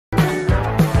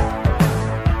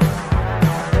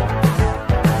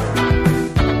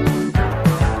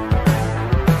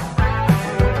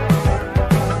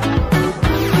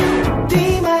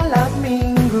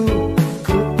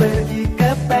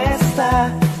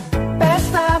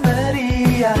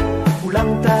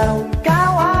Ulang tahun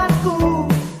kawanku,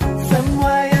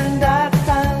 semua yang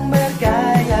datang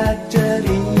bergaya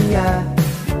ceria,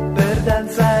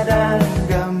 berdansa dan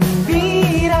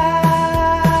gembira.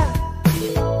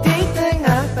 Di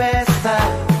tengah pesta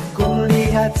ku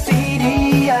lihat si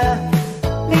dia,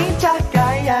 lincah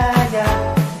gayanya,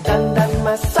 dandan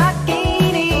masa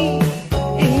kini,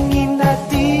 ingin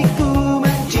hatiku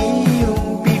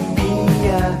mencium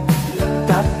pipinya,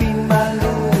 tapi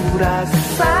malu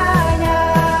rasanya.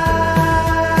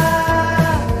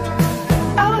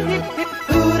 Oh hip hip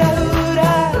hura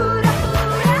hura,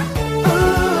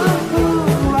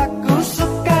 aku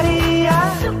suka dia,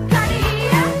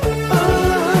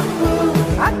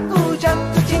 aku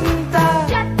jatuh cinta,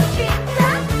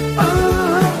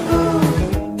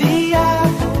 dia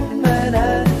pun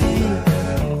menanti,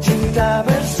 cinta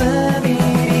bersemi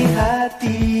di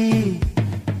hati.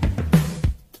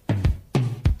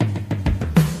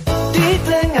 Di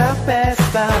tengah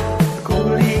pesta ku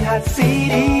lihat si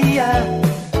dia,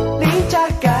 lincah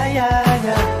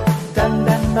gayanya,